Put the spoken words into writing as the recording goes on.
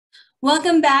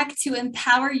Welcome back to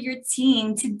Empower Your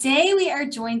Teen. Today we are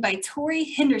joined by Torie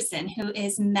Henderson, who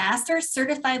is Master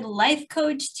Certified Life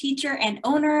Coach, teacher, and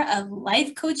owner of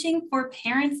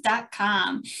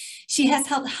lifecoachingforparents.com. She has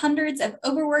helped hundreds of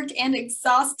overworked and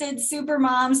exhausted super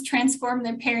moms transform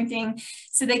their parenting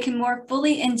so they can more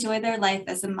fully enjoy their life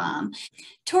as a mom.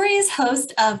 Torie is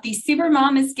host of the Super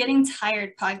Mom is Getting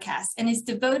Tired podcast and is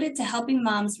devoted to helping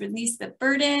moms release the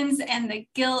burdens and the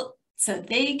guilt so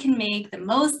they can make the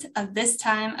most of this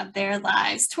time of their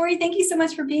lives. Torie, thank you so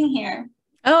much for being here.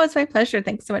 Oh, it's my pleasure.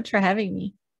 Thanks so much for having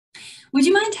me. Would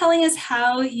you mind telling us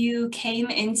how you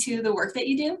came into the work that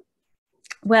you do?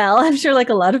 Well, I'm sure like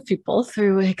a lot of people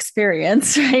through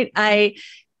experience, right?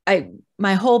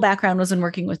 My whole background was in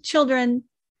working with children.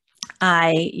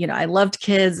 I loved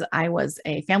kids. I was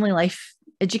a family life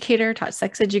educator, taught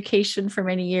sex education for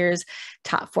many years,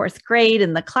 taught fourth grade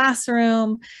in the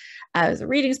classroom. I was a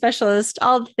reading specialist,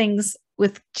 all the things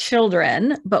with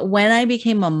children. But when I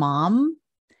became a mom,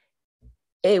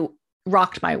 it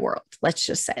rocked my world. Let's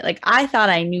just say, like, I thought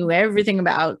I knew everything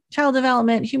about child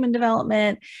development, human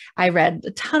development. I read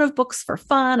a ton of books for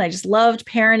fun. I just loved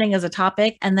parenting as a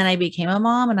topic. And then I became a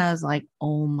mom and I was like,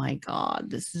 oh my God,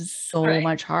 this is so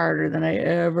much harder than I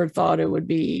ever thought it would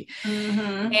be.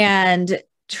 Mm-hmm. And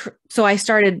so I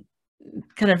started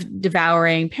kind of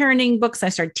devouring parenting books. I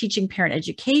started teaching parent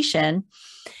education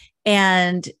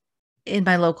and in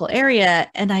my local area.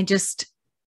 And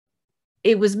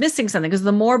it was missing something because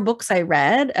the more books I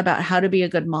read about how to be a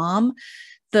good mom,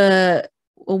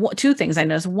 two things I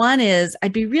noticed. One is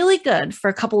I'd be really good for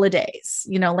a couple of days,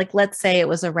 like let's say it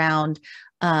was around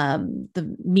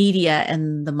the media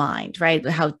and the mind, right?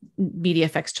 How media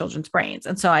affects children's brains.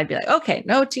 And so I'd be like, okay,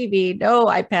 no TV, no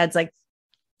iPads, like,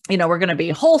 we're going to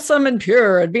be wholesome and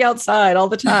pure and be outside all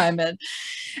the time. And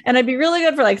I'd be really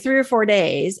good for like 3 or 4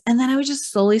 days. And then I would just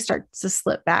slowly start to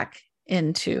slip back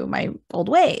into my old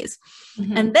ways.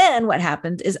 Mm-hmm. And then what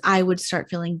happened is I would start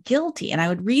feeling guilty and I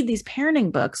would read these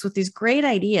parenting books with these great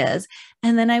ideas.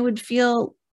 And then I would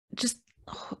feel just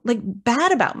like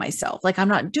bad about myself. Like I'm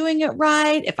not doing it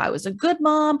right. If I was a good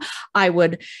mom, I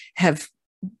would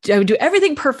do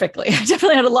everything perfectly. I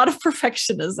definitely had a lot of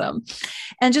perfectionism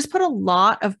and just put a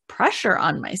lot of pressure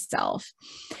on myself.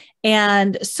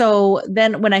 And so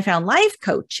then when I found life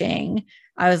coaching,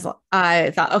 I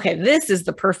thought, okay, this is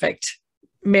the perfect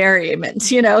merriment,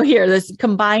 here, this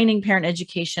combining parent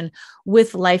education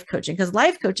with life coaching, because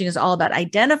life coaching is all about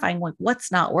identifying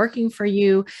what's not working for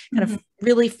you, kind of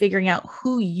really figuring out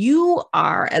who you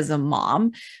are as a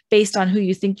mom based on who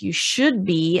you think you should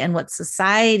be and what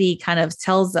society kind of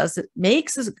tells us it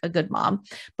makes us a good mom,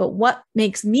 but what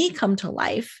makes me come to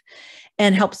life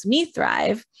and helps me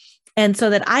thrive. And so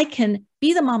that I can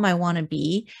be the mom I want to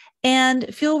be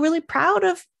and feel really proud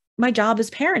of my job as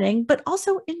parenting, but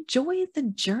also enjoy the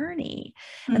journey.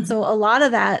 Mm-hmm. And so a lot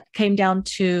of that came down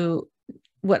to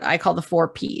what I call the 4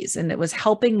 Ps. And it was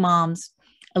helping moms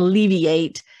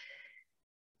alleviate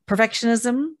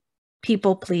perfectionism,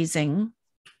 people pleasing,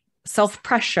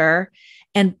 self-pressure,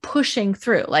 and pushing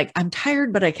through. Like, I'm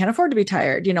tired, but I can't afford to be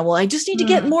tired. Well, I just need to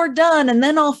get more done and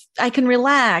then I can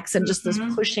relax, and just this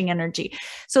pushing energy.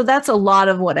 So that's a lot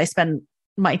of what I spend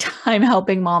my time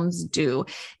helping moms do,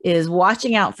 is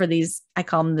watching out for these, I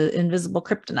call them the invisible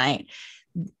kryptonite,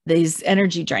 these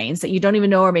energy drains that you don't even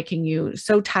know are making you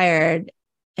so tired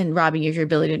and robbing you of your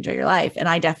ability to enjoy your life. And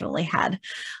I definitely had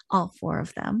all 4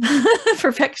 of them: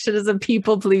 perfectionism,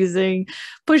 people pleasing,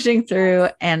 pushing through,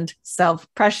 and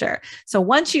self-pressure. So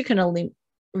once you can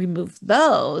remove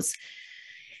those,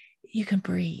 you can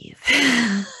breathe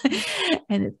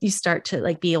and you start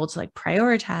to be able to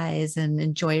prioritize and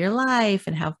enjoy your life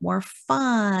and have more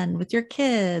fun with your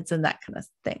kids and that kind of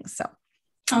thing. So,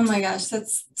 oh my gosh,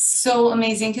 that's so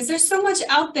amazing, because there's so much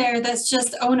out there that's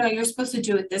just, oh no, you're supposed to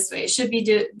do it this way. It should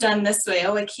be done this way.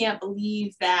 Oh, I can't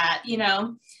believe that,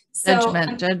 So,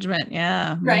 judgment.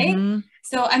 Yeah. Right. Mm-hmm.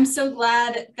 So I'm so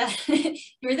glad that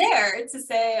you're there to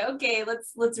say, okay,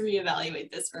 let's reevaluate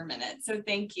this for a minute. So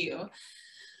thank you.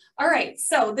 All right,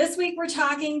 so this week we're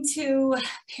talking to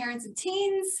parents of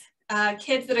teens,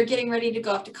 kids that are getting ready to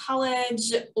go off to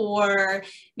college, or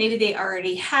maybe they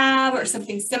already have, or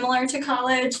something similar to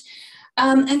college.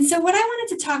 And so what I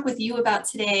wanted to talk with you about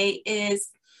today is,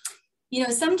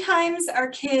 sometimes our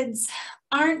kids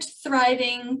aren't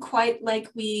thriving quite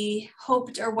like we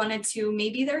hoped or wanted to.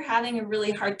 Maybe they're having a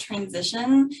really hard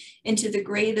transition into the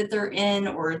grade that they're in,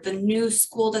 or the new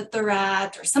school that they're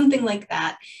at, or something like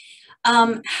that.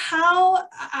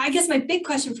 I guess my big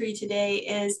question for you today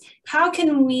is, how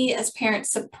can we as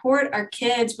parents support our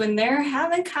kids when they're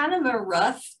having kind of a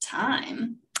rough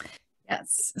time?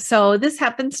 Yes. So this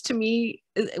happens to me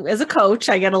as a coach,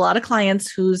 I get a lot of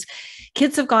clients whose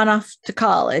kids have gone off to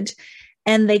college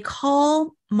and they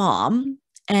call mom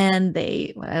and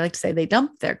I like to say they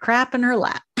dump their crap in her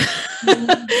lap.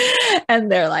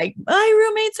 And they're like, my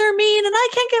roommates are mean and I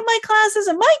can't get my classes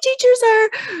and my teachers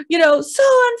are, so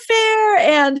unfair,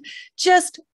 and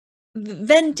just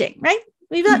venting, right?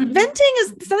 We've got venting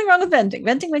is something wrong with venting.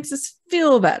 Venting makes us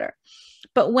feel better.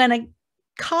 But when a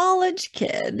college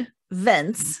kid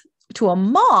vents to a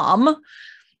mom,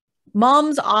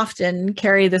 moms often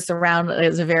carry this around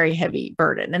as a very heavy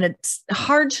burden. And it's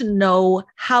hard to know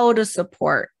how to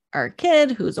support our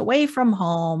kid who's away from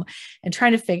home and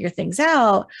trying to figure things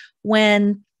out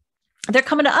when they're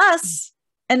coming to us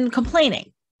and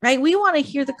complaining, right? We want to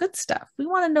hear the good stuff. We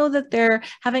want to know that they're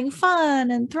having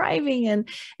fun and thriving. And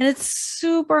it's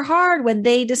super hard when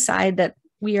they decide that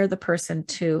we are the person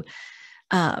to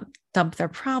dump their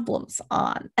problems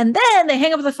on. And then they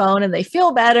hang up the phone and they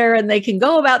feel better and they can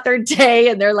go about their day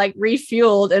and they're like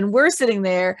refueled. And we're sitting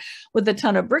there with a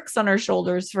ton of bricks on our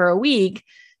shoulders for a week,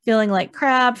 feeling like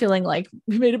crap, feeling like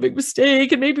we made a big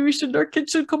mistake and maybe our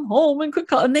kids should come home and cook.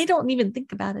 And they don't even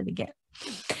think about it again.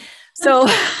 So,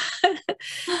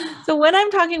 so when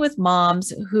I'm talking with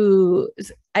moms who,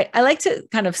 I like to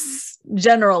kind of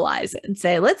generalize it and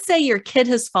say, let's say your kid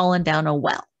has fallen down a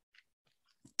well.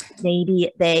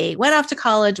 Maybe they went off to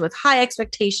college with high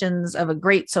expectations of a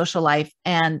great social life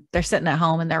and they're sitting at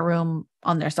home in their room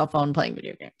on their cell phone playing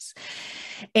video games.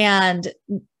 And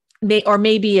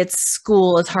maybe it's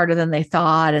school is harder than they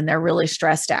thought and they're really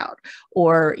stressed out,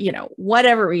 or,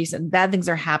 whatever reason, bad things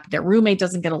are happening. Their roommate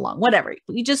doesn't get along, whatever.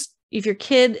 If your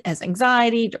kid has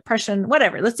anxiety, depression,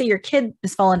 whatever, let's say your kid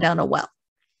is falling down a well.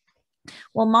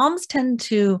 Well, moms tend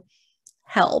to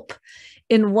help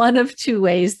in one of two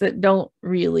ways that don't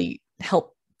really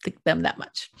help them that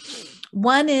much.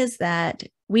 One is that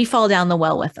we fall down the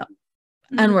well with them.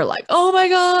 And we're like, oh my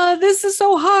God, this is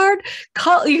so hard.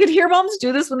 You could hear moms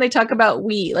do this when they talk about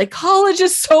like college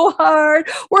is so hard.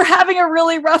 We're having a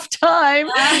really rough time,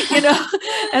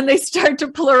 and they start to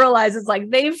pluralize. It's like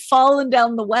they've fallen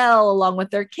down the well along with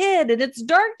their kid and it's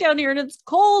dark down here and it's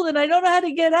cold and I don't know how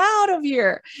to get out of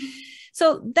here.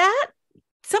 So that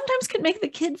sometimes can make the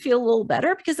kid feel a little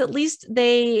better because at least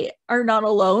they are not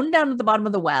alone down at the bottom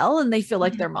of the well and they feel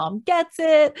like their mom gets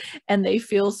it and they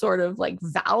feel sort of like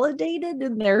validated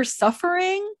in their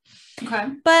suffering. Okay.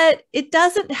 But it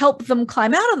doesn't help them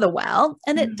climb out of the well,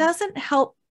 and it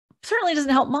certainly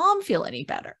doesn't help mom feel any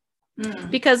better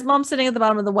because mom's sitting at the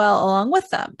bottom of the well along with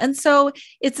them. And so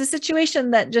it's a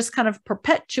situation that just kind of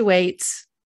perpetuates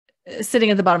sitting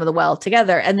at the bottom of the well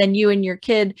together. And then you and your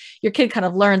kid kind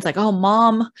of learns like, oh,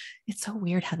 mom, it's so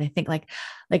weird how they think like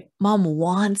mom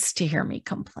wants to hear me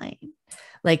complain.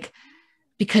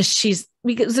 Because this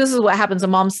is what happens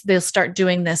when they'll start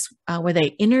doing this where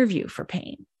they interview for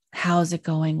pain. How's it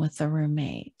going with the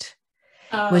roommate?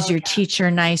 Was your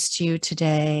teacher nice to you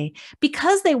today?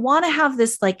 Because they want to have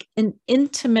this like an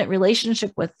intimate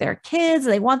relationship with their kids.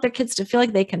 And they want their kids to feel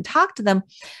like they can talk to them.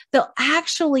 They'll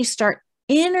actually start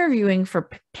interviewing for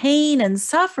pain and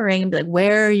suffering and be like,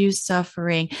 where are you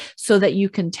suffering? So that you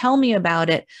can tell me about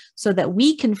it so that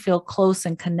we can feel close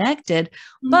and connected.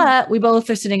 But we both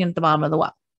are sitting at the bottom of the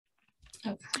well.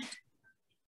 Okay.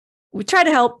 We try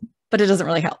to help, but it doesn't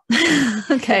really help.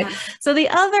 Okay. Yeah. So the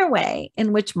other way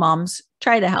in which moms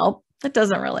try to help, that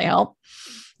doesn't really help,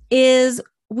 is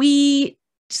we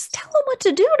just tell them what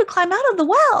to do to climb out of the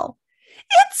well.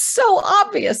 It's so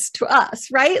obvious to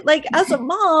us, right? Like as a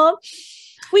mom,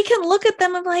 we can look at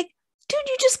them and like, dude,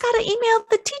 you just got to email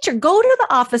the teacher, go to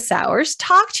the office hours,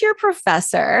 talk to your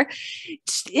professor,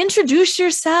 introduce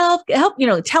yourself, help,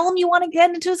 tell him you want to get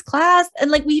into his class.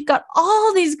 And like, we've got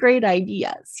all these great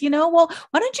ideas, well,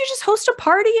 why don't you just host a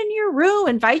party in your room,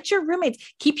 invite your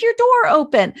roommates, keep your door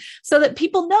open so that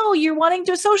people know you're wanting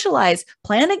to socialize,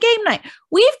 plan a game night.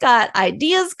 We've got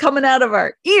ideas coming out of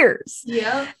our ears.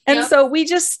 Yeah. And so we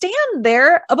just stand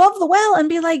there above the well and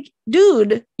be like,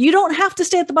 dude, you don't have to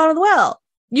stay at the bottom of the well.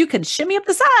 You can shimmy up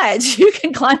the sides. You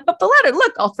can climb up the ladder.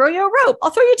 Look, I'll throw you a rope.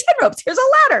 I'll throw you 10 ropes. Here's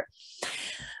a ladder.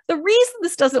 The reason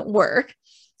this doesn't work,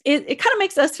 it kind of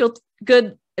makes us feel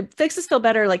good. It makes us feel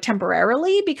better like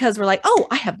temporarily because we're like, oh,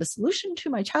 I have the solution to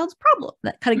my child's problem.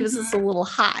 That kind of gives us a little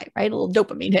high, right? A little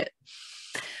dopamine hit.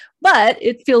 But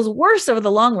it feels worse over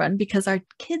the long run because our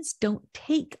kids don't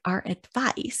take our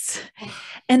advice.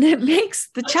 And it makes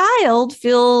the child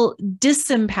feel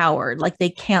disempowered, like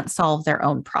they can't solve their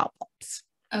own problems.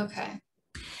 Okay.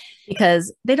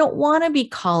 Because they don't want to be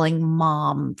calling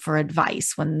mom for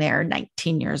advice when they're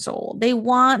 19 years old. They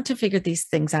want to figure these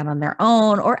things out on their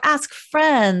own or ask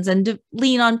friends and to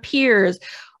lean on peers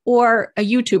or a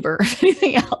YouTuber or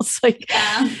anything else. Like,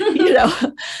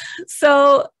 Yeah.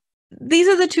 So these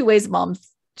are the two ways moms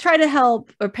try to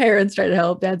help, or parents try to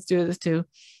help. Dads do this too.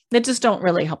 That just don't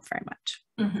really help very much.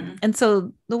 Mm-hmm. And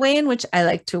so the way in which I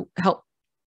like to help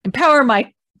empower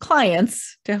my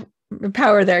clients to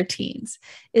empower their teens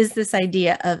is this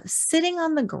idea of sitting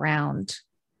on the ground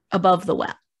above the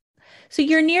well. So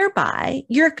you're nearby,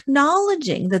 you're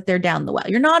acknowledging that they're down the well.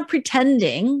 You're not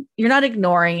pretending, you're not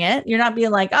ignoring it. You're not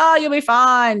being like, oh, you'll be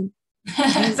fine.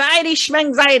 Anxiety,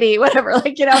 schmanxiety, whatever.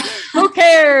 Like, who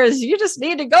cares? You just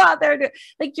need to go out there.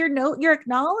 You're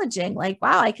acknowledging like,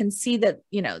 wow, I can see that,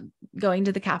 going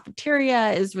to the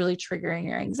cafeteria is really triggering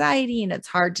your anxiety, and it's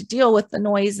hard to deal with the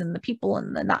noise and the people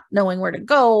and the not knowing where to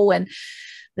go. And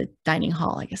the dining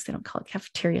hall, I guess they don't call it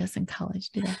cafeterias in college,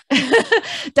 do they?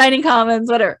 Dining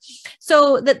commons, whatever.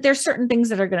 So that there's certain things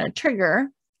that are going to trigger,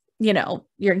 your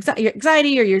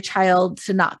anxiety or your child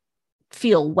to not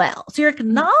feel well. So you're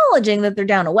acknowledging that they're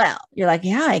down a well. You're like,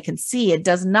 yeah, I can see it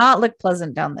does not look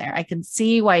pleasant down there. I can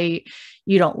see why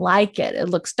you don't like it. It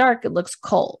looks dark. It looks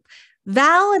cold.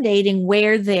 Validating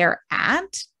where they're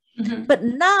at, mm-hmm. but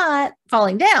not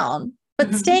falling down, but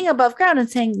mm-hmm. staying above ground and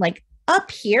saying like,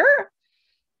 up here,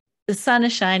 the sun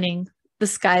is shining, the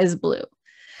sky is blue.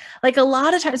 Like a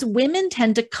lot of times women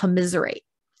tend to commiserate,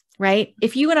 right?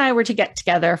 If you and I were to get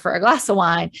together for a glass of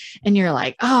wine and you're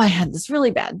like, oh, I had this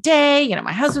really bad day.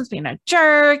 My husband's being a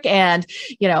jerk and,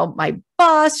 my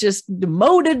boss just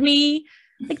demoted me.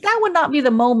 Like that would not be the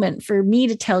moment for me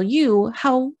to tell you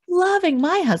how loving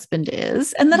my husband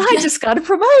is and that I just got a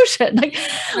promotion. Like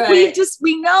right.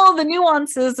 we know the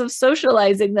nuances of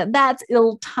socializing that's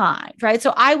ill-timed, right?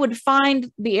 So I would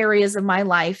find the areas of my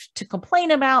life to complain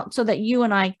about so that you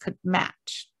and I could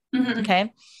match. Mm-hmm.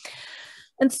 Okay.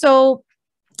 And so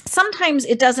sometimes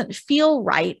it doesn't feel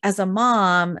right as a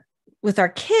mom with our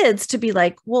kids to be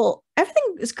like, well,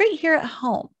 everything is great here at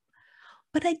home.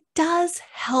 But it does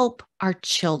help our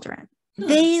children.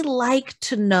 They like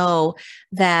to know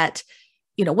that,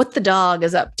 what the dog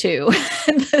is up to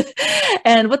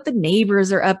and what the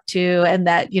neighbors are up to. And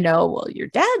that, well, your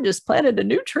dad just planted a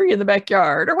new tree in the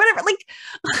backyard or whatever, like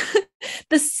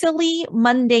the silly,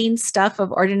 mundane stuff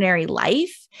of ordinary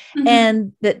life. Mm-hmm.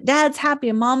 And that dad's happy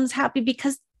and mom's happy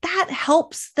because that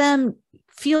helps them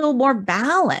feel more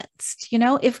balanced.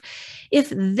 If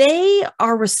they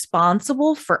are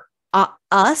responsible for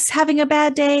us having a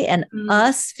bad day and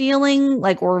us feeling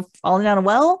like we're falling down a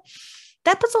well,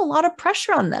 that puts a lot of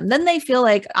pressure on them. Then they feel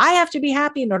like I have to be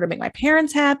happy in order to make my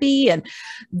parents happy and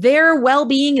their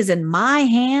well-being is in my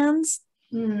hands.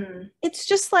 It's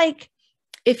just like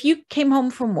if you came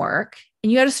home from work and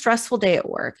you had a stressful day at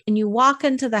work and you walk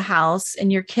into the house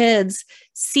and your kids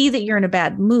see that you're in a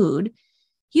bad mood,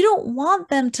 you don't want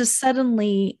them to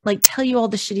suddenly like tell you all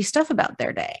the shitty stuff about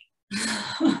their day.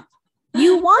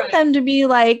 You want right. them to be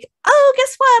like, oh,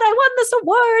 guess what? I won this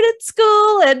award at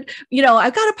school. And,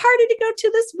 I've got a party to go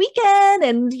to this weekend.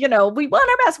 And, we won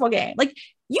our basketball game. Like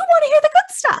you want to hear the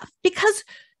good stuff because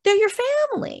they're your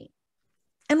family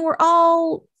and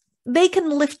they can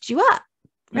lift you up.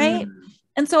 Right.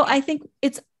 And so I think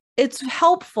it's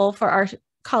helpful for our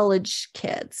college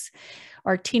kids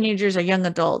or teenagers or young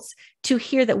adults to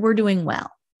hear that we're doing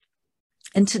well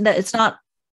and that it's not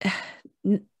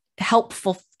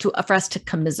helpful for us to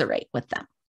commiserate with them.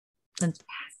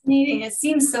 Fascinating. It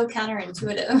seems so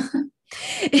counterintuitive.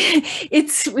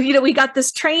 It's, we got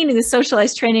this training, this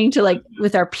socialized training to like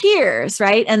with our peers,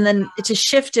 right? And then to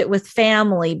shift it with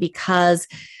family because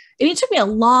it took me a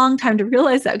long time to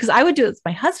realize that because I would do it with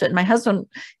my husband. My husband,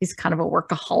 he's kind of a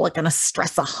workaholic and a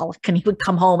stressaholic, and he would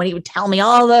come home and he would tell me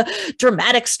all the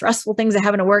dramatic, stressful things that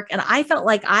happen at work. And I felt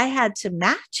like I had to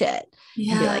match it.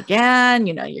 Yeah. And be like, yeah, and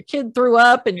your kid threw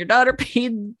up and your daughter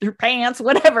peed her pants,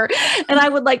 whatever. And I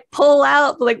would like pull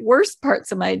out the like worst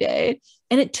parts of my day.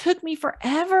 And it took me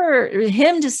forever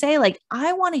him to say like,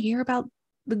 I want to hear about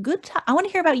the good time. I want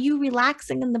to hear about you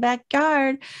relaxing in the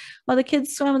backyard while the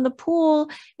kids swim in the pool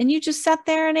and you just sat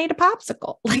there and ate a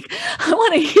popsicle. Like, I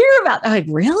want to hear about that. I'm like,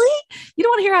 really? You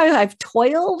don't want to hear how I've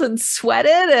toiled and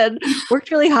sweated and worked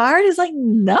really hard? He's like,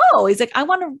 no. He's like, I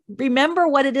want to remember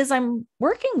what it is I'm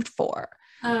working for.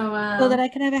 Oh, wow. So that I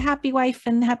can have a happy wife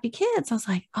and happy kids. I was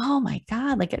like, oh my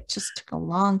God, like it just took a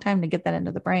long time to get that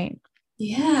into the brain.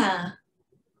 Yeah.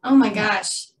 Oh my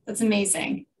gosh. That's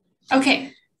amazing.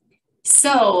 Okay.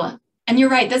 So, and you're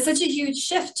right. That's such a huge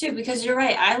shift too, because you're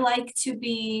right. I like to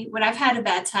be, when I've had a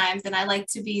bad time, then I like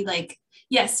to be like,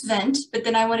 yes, vent, but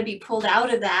then I want to be pulled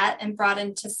out of that and brought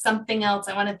into something else.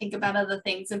 I want to think about other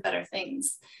things and better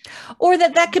things. Or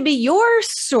that could be your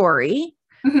story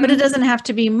but it doesn't have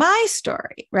to be my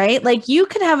story, right? Like you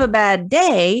could have a bad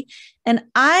day and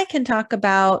I can talk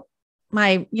about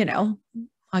my,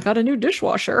 I got a new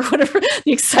dishwasher or whatever,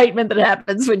 the excitement that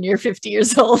happens when you're 50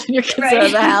 years old and your kids are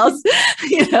in the house,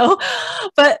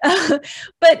 but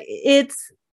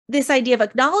it's this idea of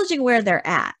acknowledging where they're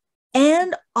at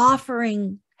and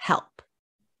offering help.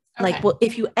 Okay. Like, well,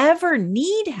 if you ever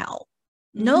need help,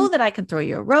 know that I can throw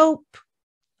you a rope.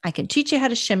 I can teach you how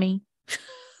to shimmy.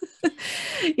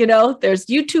 There's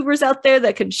YouTubers out there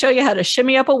that can show you how to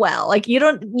shimmy up a well. Like you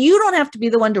don't have to be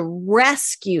the one to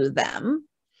rescue them.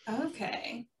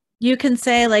 Okay. You can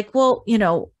say like, well,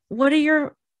 what does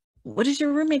your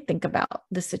roommate think about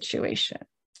the situation?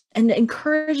 And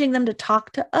encouraging them to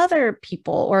talk to other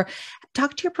people or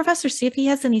talk to your professor, see if he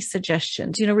has any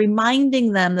suggestions,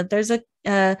 reminding them that there's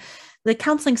the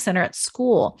counseling center at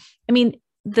school. I mean,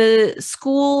 the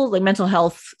school, like mental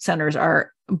health centers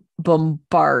are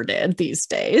bombarded these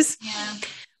days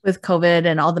with COVID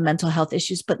and all the mental health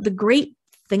issues. But the great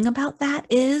thing about that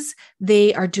is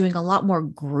they are doing a lot more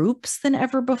groups than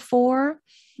ever before,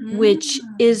 which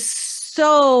is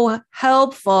so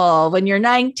helpful when you're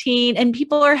 19 and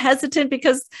people are hesitant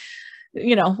because,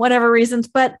 whatever reasons,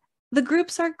 but the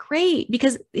groups are great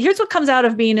because here's what comes out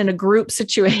of being in a group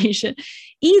situation.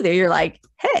 Either you're like,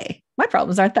 hey, my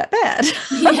problems aren't that bad.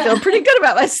 I feel pretty good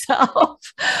about myself.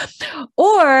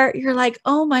 Or you're like,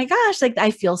 oh my gosh, like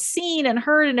I feel seen and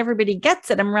heard and everybody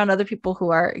gets it. I'm around other people who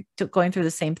are going through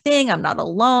the same thing. I'm not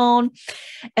alone.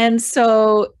 And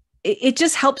so it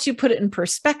just helps you put it in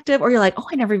perspective, or you're like, oh,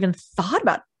 I never even thought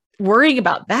about worrying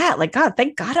about that. Like, God,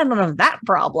 thank God I don't have that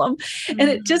problem. And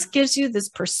it just gives you this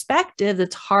perspective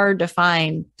that's hard to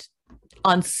find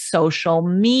on social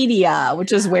media,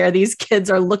 which is where these kids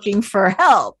are looking for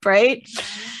help, right?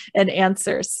 And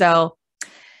answers. So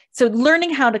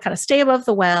learning how to kind of stay above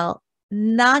the well,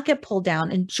 not get pulled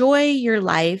down, enjoy your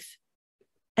life,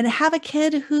 and have a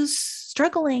kid who's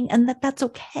struggling, and that's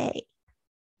okay.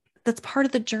 That's part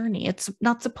of the journey. It's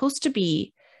not supposed to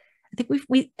be. I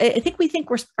think we think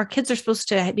our kids are supposed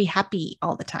to be happy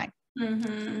all the time,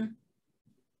 and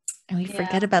we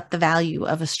forget about the value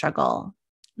of a struggle.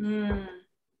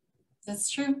 That's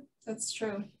true. That's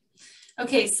true.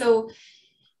 Okay, so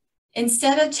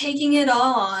instead of taking it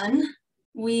all on,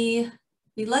 we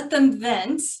let them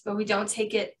vent, but we don't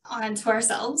take it onto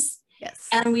ourselves. Yes.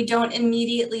 And we don't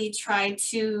immediately try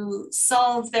to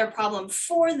solve their problem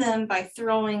for them by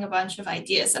throwing a bunch of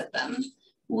ideas at them.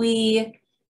 We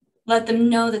let them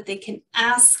know that they can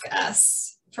ask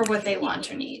us for what they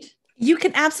want or need. You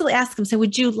can absolutely ask them. So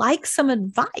would you like some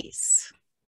advice?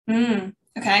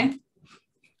 Okay.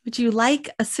 Would you like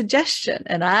a suggestion?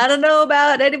 And I don't know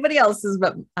about anybody else's,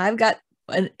 but I've got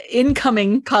an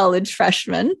incoming college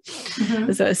freshman.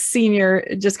 So a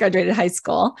senior, just graduated high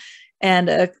school, and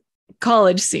a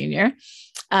college senior.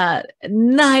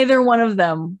 Neither one of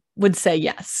them would say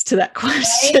yes to that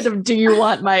question of, do you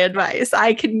want my advice?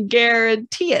 I can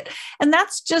guarantee it. And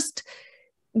that's just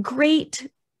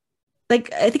great.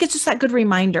 Like, I think it's just that good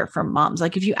reminder from moms.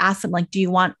 Like if you ask them, like, do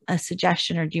you want a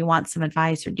suggestion, or do you want some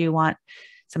advice, or do you want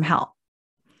some help?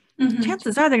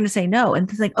 Chances are they're going to say no. And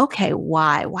it's like, okay,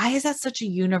 why? Why is that such a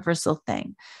universal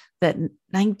thing that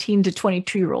 19 to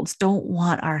 22-year-olds don't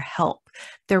want our help?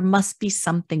 There must be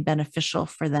something beneficial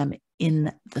for them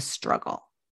in the struggle.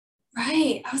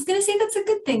 Right. I was going to say that's a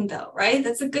good thing though, right?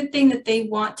 That's a good thing that they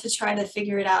want to try to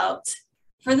figure it out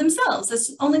for themselves.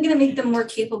 That's only going to make them more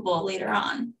capable later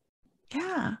on.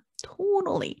 Yeah,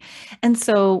 totally. And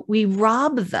so we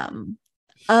rob them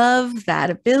of that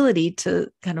ability to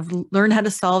kind of learn how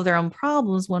to solve their own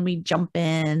problems when we jump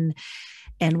in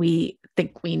and we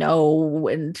think we know,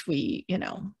 and we,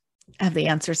 have the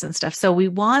answers and stuff. So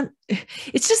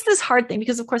it's just this hard thing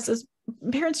because of course, as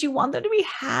parents, you want them to be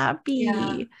happy.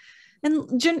 Yeah.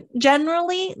 And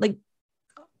generally, like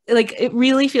it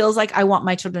really feels like I want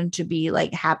my children to be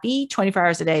like happy 24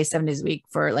 hours a day, 7 days a week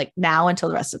for like now until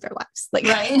the rest of their lives. Like,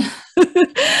 right.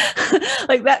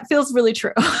 Like that feels really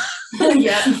true.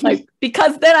 Yeah. Like,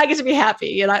 because then I get to be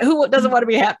happy, and who doesn't want to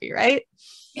be happy, right?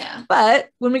 Yeah. But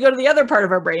when we go to the other part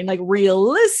of our brain, like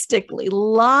realistically,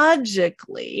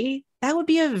 logically, that would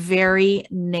be a very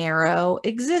narrow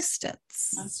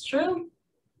existence. That's true.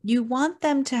 You want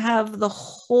them to have the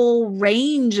whole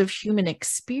range of human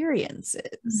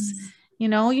experiences. You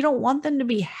don't want them to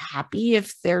be happy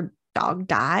if their dog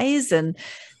dies, and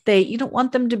you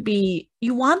want them to be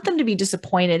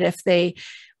disappointed if they,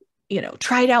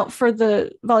 tried out for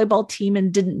the volleyball team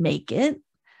and didn't make it.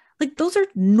 Like those are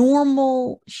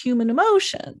normal human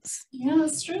emotions. Yeah,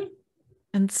 that's true.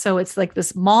 And so it's like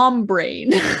this mom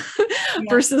brain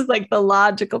versus like the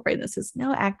logical brain that says,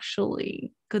 no,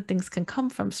 actually good things can come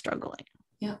from struggling.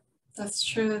 Yeah, that's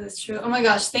true. That's true. Oh my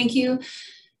gosh. Thank you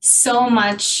so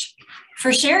much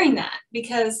for sharing that,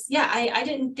 because I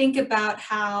didn't think about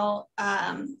how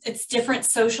it's different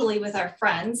socially with our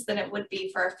friends than it would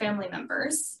be for our family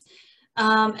members.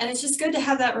 And it's just good to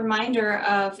have that reminder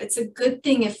of, it's a good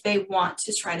thing if they want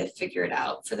to try to figure it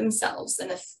out for themselves.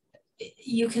 And if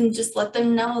you can just let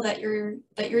them know that you're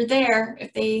there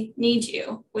if they need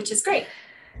you, which is great.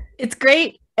 It's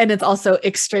great. And it's also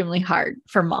extremely hard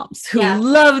for moms who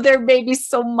love their babies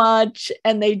so much.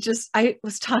 And I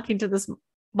was talking to this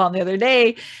mom the other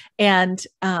day, and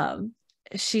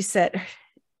she said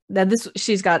that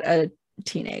she's got a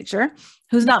teenager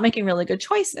who's not making really good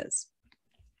choices.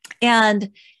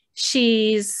 And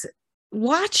she's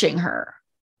watching her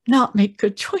not make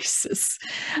good choices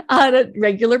on a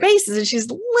regular basis. And she's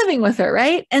living with her,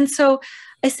 right? And so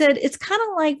I said, it's kind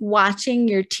of like watching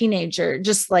your teenager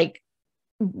just like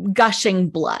gushing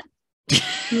blood.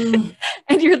 And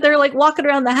they're like walking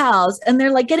around the house and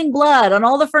they're like getting blood on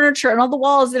all the furniture and all the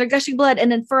walls that are gushing blood.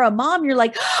 And then for a mom, you're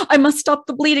like, I must stop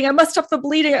the bleeding. I must stop the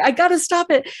bleeding. I got to stop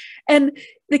it. And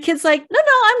the kid's like, no,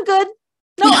 I'm good.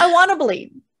 No, I want to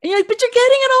bleed. And you're like, but you're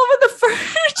getting it over the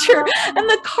furniture and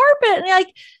the carpet. And you're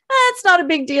like, it's not a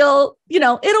big deal.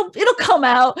 It'll come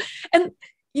out. And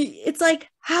it's like,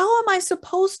 how am I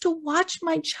supposed to watch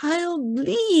my child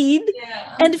bleed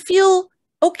and feel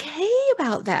okay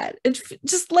about that?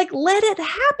 Just like, let it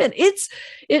happen.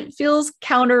 It feels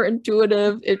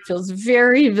counterintuitive. It feels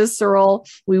very visceral.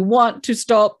 We want to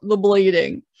stop the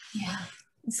bleeding. Yeah.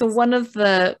 So one of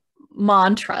the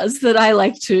mantras that I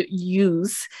like to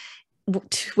use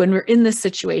when we're in this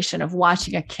situation of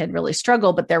watching a kid really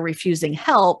struggle, but they're refusing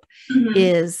help,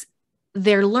 is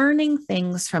they're learning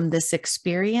things from this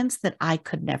experience that I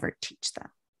could never teach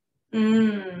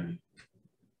them.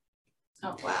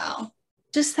 Oh, wow.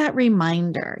 Just that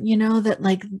reminder, that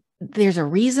like, there's a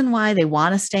reason why they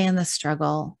want to stay in the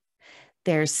struggle.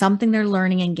 There's something they're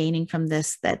learning and gaining from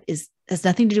this that has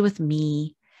nothing to do with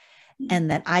me.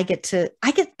 And that I could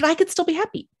still be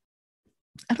happy.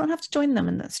 I don't have to join them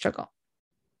in that struggle.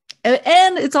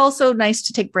 And it's also nice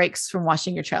to take breaks from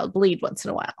watching your child bleed once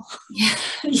in a while.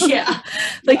 Yeah.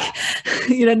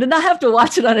 To not have to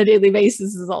watch it on a daily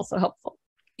basis is also helpful.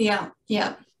 Yeah.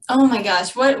 Yeah. Oh my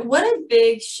gosh. What a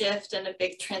big shift and a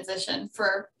big transition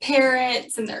for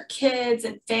parents and their kids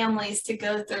and families to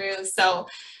go through. So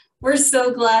we're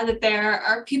so glad that there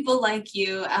are people like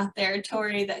you out there,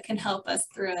 Torie, that can help us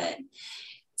through it.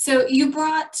 So you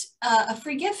brought a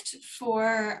free gift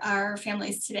for our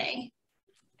families today.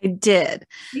 I did.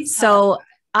 So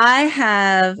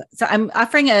I'm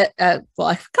offering a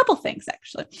couple things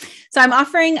actually. So I'm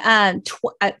offering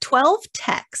 12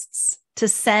 texts to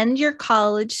send your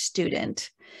college student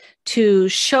to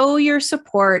show your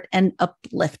support and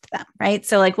uplift them, right?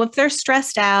 So like if they're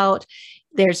stressed out,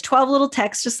 there's 12 little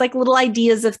texts, just like little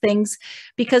ideas of things,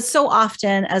 because so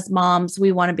often as moms,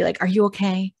 we want to be like, are you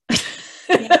okay?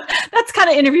 Yeah. That's kind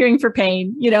of interviewing for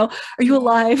pain. Are you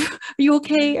alive? Are you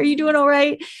okay? Are you doing all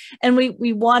right? And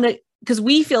we want to, because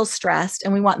we feel stressed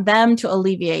and we want them to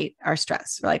alleviate our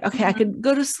stress. We're like, okay, I could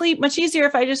go to sleep much easier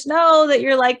if I just know that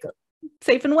you're like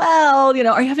safe and well.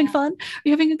 Are you having fun? Are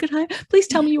you having a good time? Please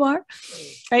tell me you are.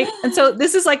 Right. And so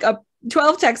this is like a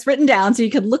 12 texts written down so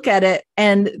you could look at it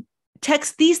and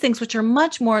text these things, which are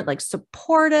much more like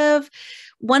supportive.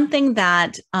 One thing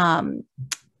that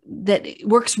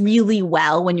works really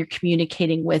well when you're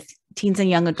communicating with teens and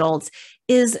young adults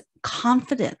is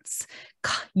confidence,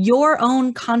 your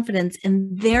own confidence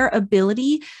in their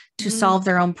ability to solve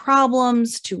their own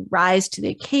problems, to rise to the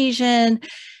occasion,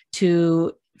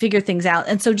 to figure things out.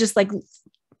 And so just like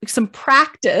some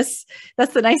practice,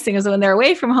 that's the nice thing, is when they're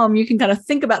away from home, you can kind of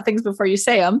think about things before you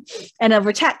say them. And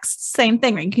over text, same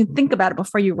thing, right? You can think about it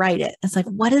before you write it. It's like,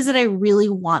 what is it I really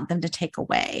want them to take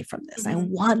away from this? I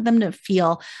want them to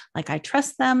feel like I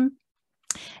trust them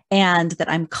and that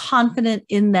I'm confident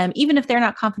in them, even if they're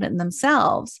not confident in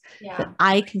themselves, that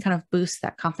I can kind of boost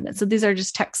that confidence. So these are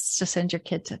just texts to send your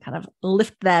kid to kind of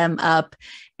lift them up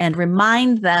and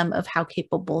remind them of how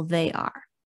capable they are.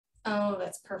 Oh,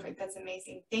 that's perfect. That's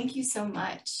amazing. Thank you so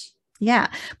much. Yeah.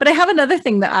 But I have another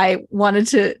thing that I wanted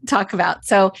to talk about.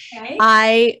 So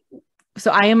I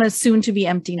am a soon to be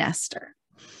empty nester,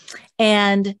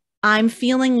 and I'm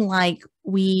feeling like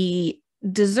we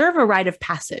deserve a rite of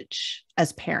passage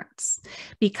as parents,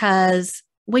 because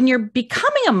when you're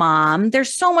becoming a mom,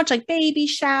 there's so much like baby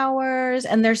showers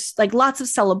and there's like lots of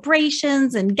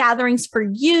celebrations and gatherings for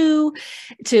you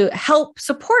to help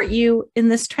support you in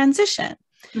this transition.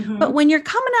 But when you're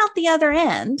coming out the other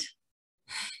end,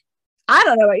 I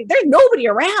don't know, there's nobody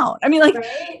around. I mean, like,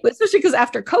 especially because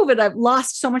after COVID, I've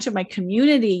lost so much of my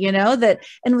community, you know,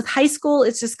 and with high school,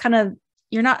 it's just kind of,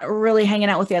 you're not really hanging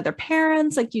out with the other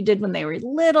parents like you did when they were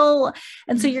little.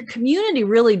 And so your community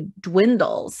really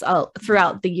dwindles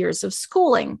throughout the years of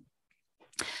schooling.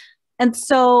 And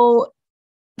so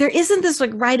there isn't this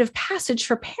like rite of passage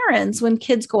for parents when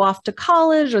kids go off to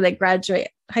college or they graduate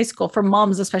high school, for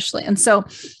moms especially. And so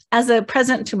as a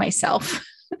present to myself,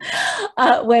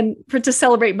 to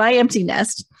celebrate my empty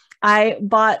nest, I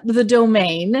bought the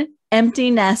domain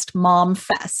Empty Nest Mom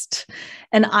Fest.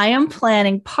 And I am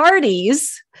planning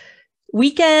parties,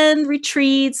 weekend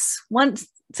retreats,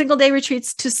 single day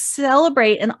retreats to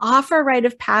celebrate and offer a rite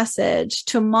of passage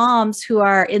to moms who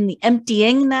are in the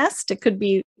emptying nest. It could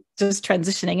be just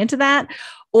transitioning into that,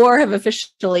 or have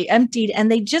officially emptied,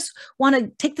 and they just want to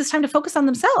take this time to focus on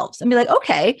themselves and be like,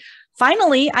 okay,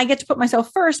 finally, I get to put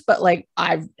myself first, but like,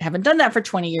 I haven't done that for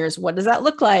 20 years. What does that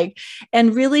look like?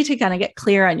 And really to kind of get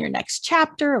clear on your next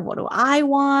chapter of what do I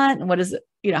want? And what is it,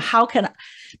 you know, how can I,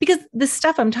 because the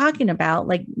stuff I'm talking about,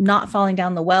 like not falling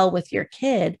down the well with your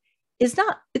kid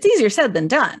it's easier said than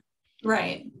done.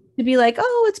 Right. To be like,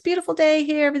 oh, it's a beautiful day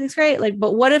here. Everything's great. Like,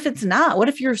 but what if it's not? What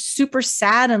if you're super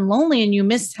sad and lonely and you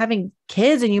miss having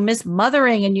kids and you miss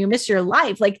mothering and you miss your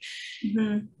life? Like,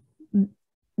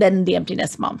 then the Empty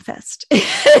Nest Mom Fest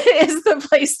is the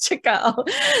place to go.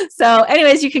 So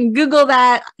anyways, you can Google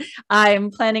that.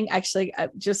 I'm planning actually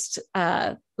just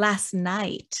last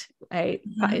night, I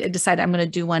decided I'm going to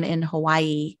do one in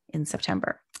Hawaii in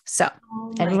September. So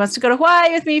anyone wants to go to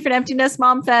Hawaii with me for an Empty Nest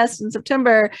Mom Fest in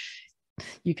September,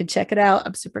 you can check it out.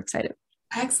 I'm super excited.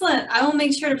 Excellent. I will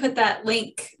make sure to put that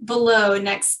link below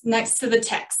next to the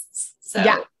texts.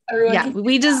 So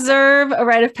we deserve a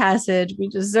rite of passage. We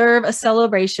deserve a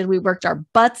celebration. We worked our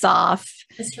butts off.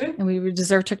 That's true. And we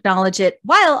deserve to acknowledge it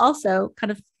while also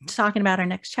kind of talking about our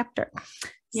next chapter.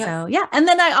 Yep. So yeah. And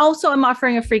then I also am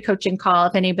offering a free coaching call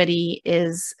if anybody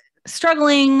is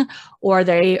struggling or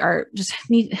they are just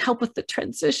need help with the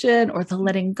transition or the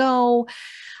letting go.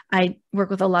 I work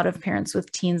with a lot of parents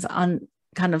with teens on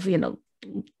kind of, you know,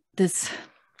 this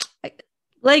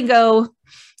letting go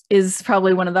is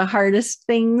probably one of the hardest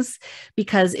things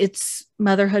because it's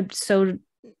motherhood so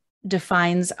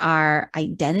defines our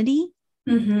identity.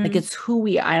 Like it's who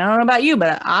we are. I don't know about you,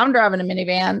 but I'm driving a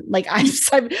minivan. Like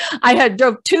I had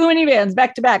drove 2 minivans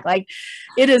back to back. Like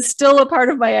it is still a part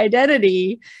of my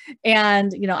identity.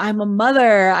 And, you know, I'm a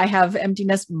mother. I have Empty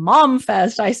Nest Mom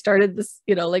Fest. I started this,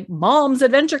 you know, like Mom's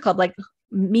Adventure Club. Like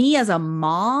me as a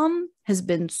mom has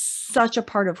been such a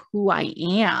part of who I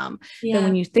am. And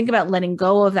when you think about letting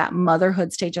go of that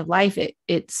motherhood stage of life,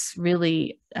 it's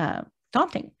really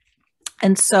daunting.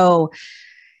 And so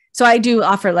I do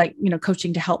offer like, you know,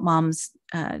 coaching to help moms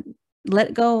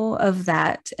let go of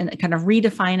that and kind of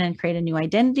redefine and create a new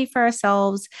identity for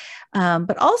ourselves.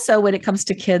 But also when it comes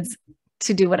to kids,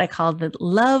 to do what I call the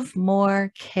love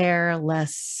more, care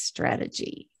less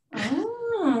strategy.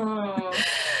 Oh.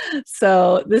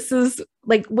 So this is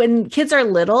like when kids are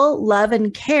little, love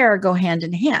and care go hand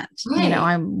in hand. Right. You know,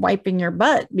 I'm wiping your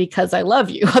butt because I love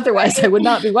you. Otherwise, I would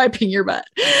not be wiping your butt.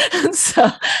 So,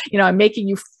 you know, I'm making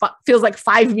you feels like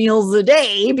 5 meals a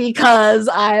day because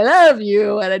I love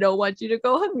you and I don't want you to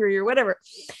go hungry or whatever.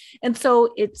 And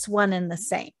so it's one and the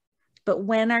same. But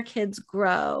when our kids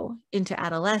grow into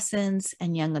adolescence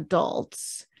and young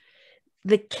adults,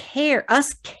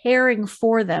 us caring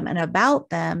for them and about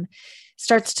them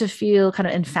starts to feel kind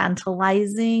of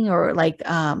infantilizing or like,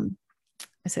 I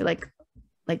say like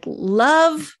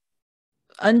love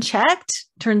unchecked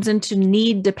turns into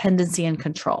need, dependency, and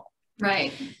control.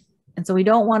 Right. And so we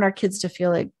don't want our kids to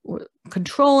feel like we're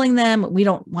controlling them. We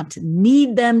don't want to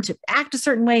need them to act a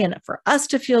certain way and for us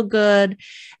to feel good.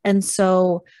 And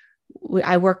so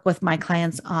I work with my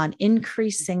clients on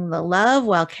increasing the love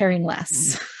while caring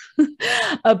less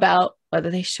about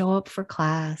whether they show up for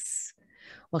class,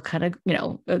 what kind of, you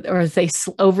know, or if they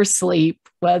oversleep,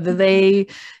 whether they,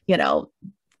 you know,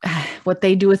 what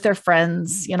they do with their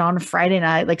friends, you know, on a Friday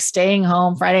night, like staying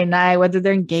home Friday night, whether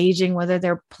they're engaging, whether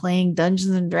they're playing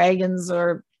Dungeons and Dragons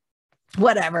or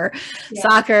whatever,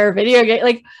 soccer, video game,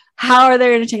 like how are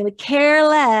they entertaining? Like care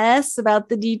less about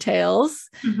the details.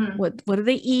 What are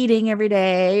they eating every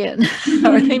day? And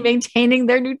how are they maintaining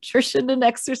their nutrition and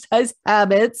exercise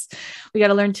habits? We got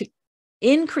to learn to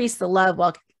increase the love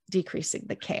while decreasing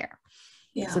the care.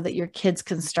 So that your kids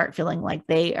can start feeling like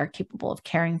they are capable of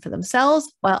caring for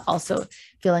themselves while also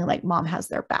feeling like mom has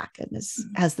their back and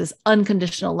has this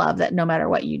unconditional love that no matter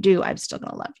what you do, I'm still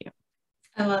going to love you.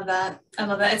 I love that.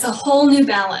 It's a whole new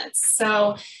balance.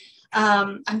 So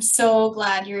I'm so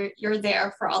glad you're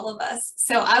there for all of us.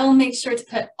 So I will make sure to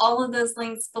put all of those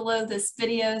links below this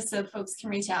video so folks can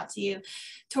reach out to you.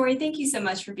 Torie, thank you so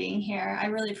much for being here. I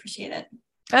really appreciate it.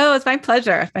 Oh, it's my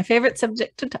pleasure. My favorite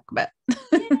subject to talk about.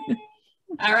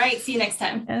 All right. See you next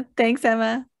time. Yeah, thanks,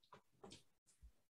 Emma.